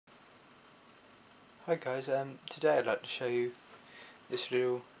Hi guys, today I'd like to show you this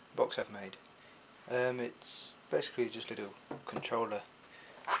little box I've made. It's basically just a little controller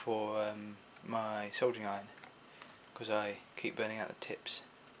for my soldering iron, because I keep burning out the tips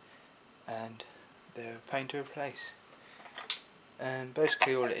and they're a pain to replace. And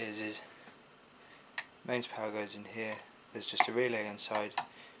basically all it is mains power goes in here. There's just a relay inside,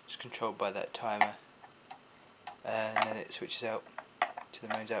 just controlled by that timer, and then it switches out to the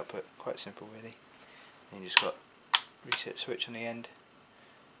mains output. Quite simple really. And you just got reset switch on the end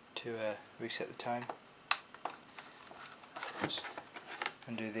to reset the time. Just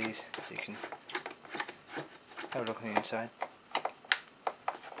undo these so you can have a look on the inside.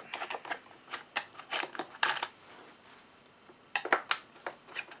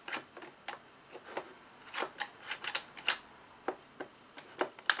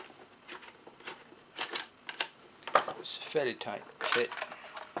 It's a fairly tight fit.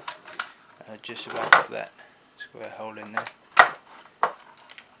 Just about got that square hole in there,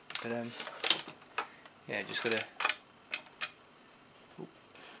 but yeah, just got a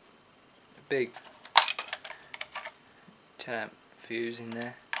big 10 amp fuse in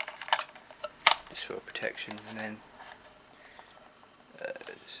there just for protection, and then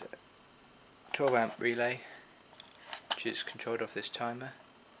 12 amp relay which is controlled off this timer.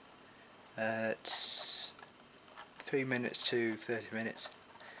 It's 3 minutes to 30 minutes,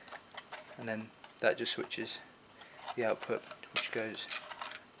 and then that just switches the output, which goes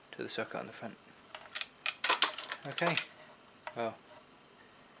to the socket on the front. Okay, well,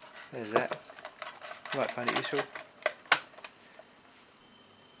 there's that. You might find it useful.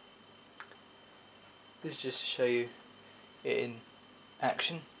 This is just to show you it in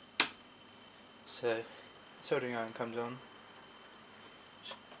action. So, soldering iron comes on,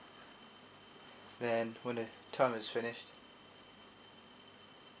 then when the timer is finished,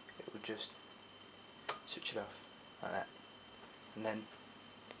 it will just switch it off like that, and then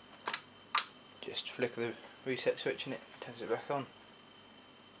just flick the reset switch and it turns it back on.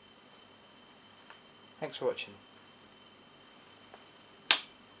 Thanks for watching.